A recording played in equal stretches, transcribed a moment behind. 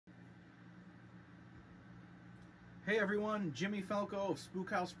Hey everyone, Jimmy Falco of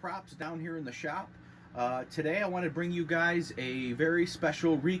Spook House Props down here in the shop. Today I want to bring you guys a very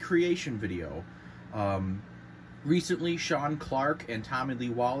special recreation video. Recently Sean Clark and Tommy Lee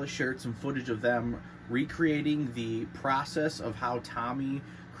Wallace shared some footage of them recreating the process of how Tommy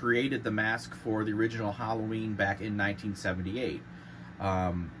created the mask for the original Halloween back in 1978.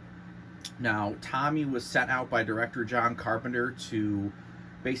 Now, Tommy was sent out by director John Carpenter to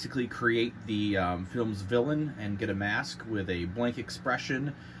basically create the film's villain and get a mask with a blank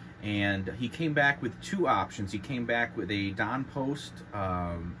expression, and he came back with two options. He came back with a Don Post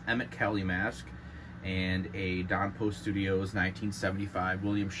Emmett Kelly mask and a Don Post Studios 1975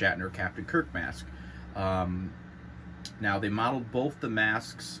 William Shatner Captain Kirk mask. Now, they modeled both the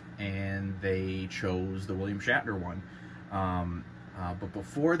masks and they chose the William Shatner one. But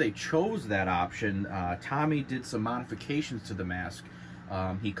before they chose that option, Tommy did some modifications to the mask.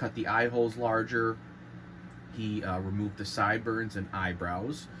 He cut the eye holes larger. He removed the sideburns and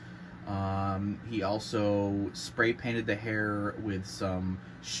eyebrows. He also spray painted the hair with some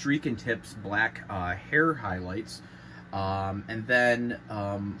streak and tips black hair highlights. And then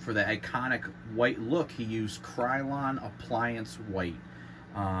for the iconic white look, he used Krylon Appliance White.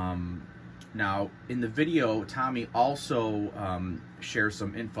 Now, in the video, Tommy also shares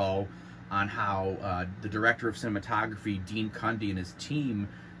some info on how the director of cinematography, Dean Cundy, and his team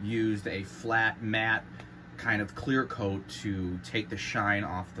used a flat, matte kind of clear coat to take the shine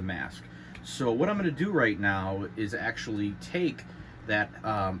off the mask. So what I'm going to do right now is actually take that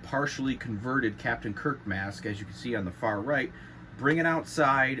partially converted Captain Kirk mask, as you can see on the far right, bring it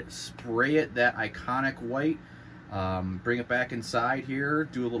outside, spray it that iconic white, bring it back inside here,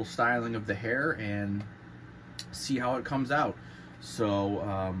 do a little styling of the hair, and see how it comes out.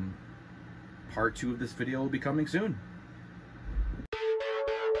 So part 2 of this video will be coming soon.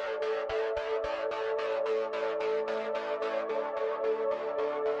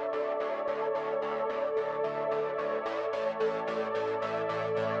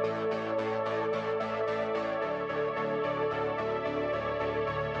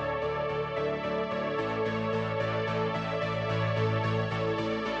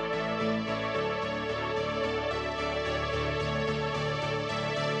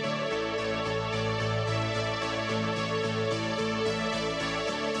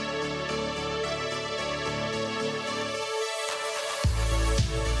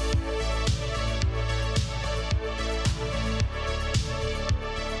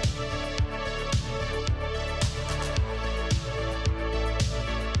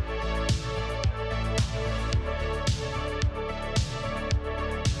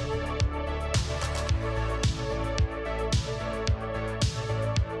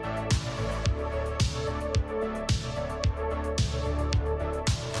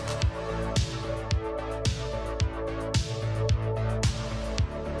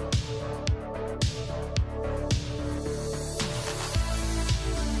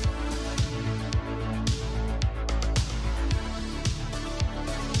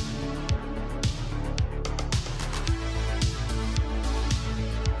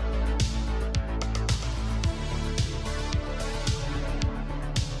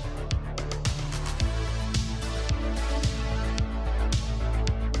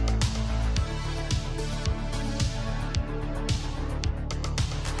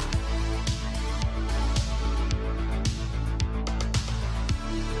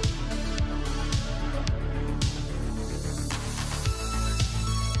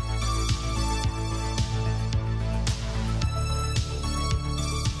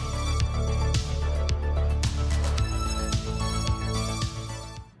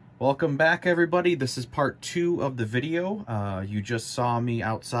 Welcome back, everybody. This is part 2 of the video. You just saw me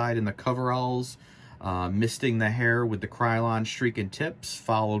outside in the coveralls, misting the hair with the Krylon streak and tips,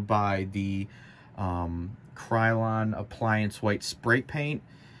 followed by the Krylon Appliance White spray paint,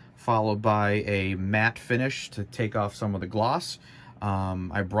 followed by a matte finish to take off some of the gloss.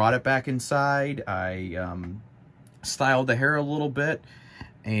 I brought it back inside. I styled the hair a little bit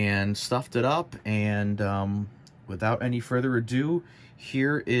and stuffed it up, and without any further ado,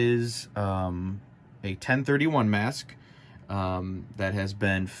 here is a 1031 mask that has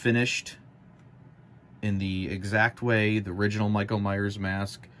been finished in the exact way the original Michael Myers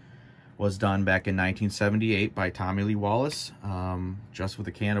mask was done back in 1978 by Tommy Lee Wallace, just with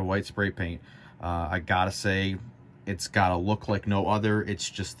a can of white spray paint. I gotta say, it's gotta look like no other. It's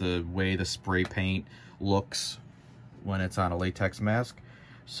just the way the spray paint looks when it's on a latex mask.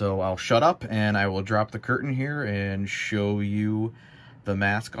 So I'll shut up and I will drop the curtain here and show you the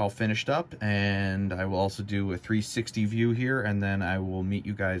mask all finished up, and I will also do a 360 view here, and then I will meet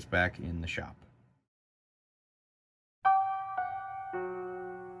you guys back in the shop.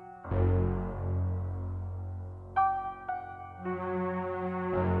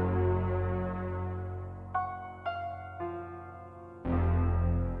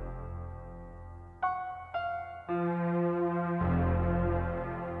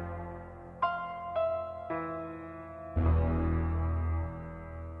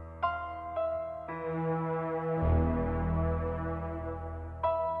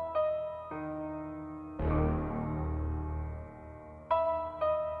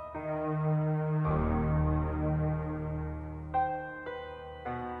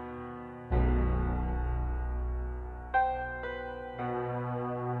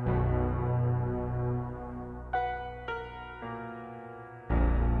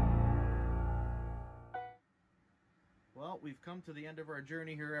 we've come to the end of our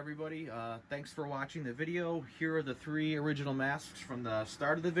journey here, everybody. Thanks for watching the video. Here are the 3 original masks from the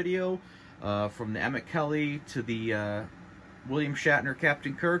start of the video, from the Emmett Kelly to the William Shatner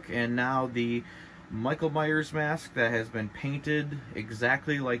Captain Kirk, and now the Michael Myers mask that has been painted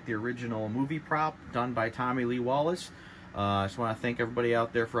exactly like the original movie prop done by Tommy Lee Wallace. I just want to thank everybody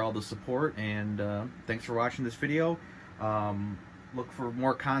out there for all the support, and thanks for watching this video. Look for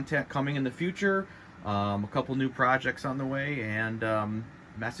more content coming in the future, a couple new projects on the way, and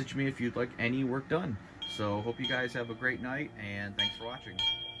message me if you'd like any work done. So hope you guys have a great night, and thanks for watching.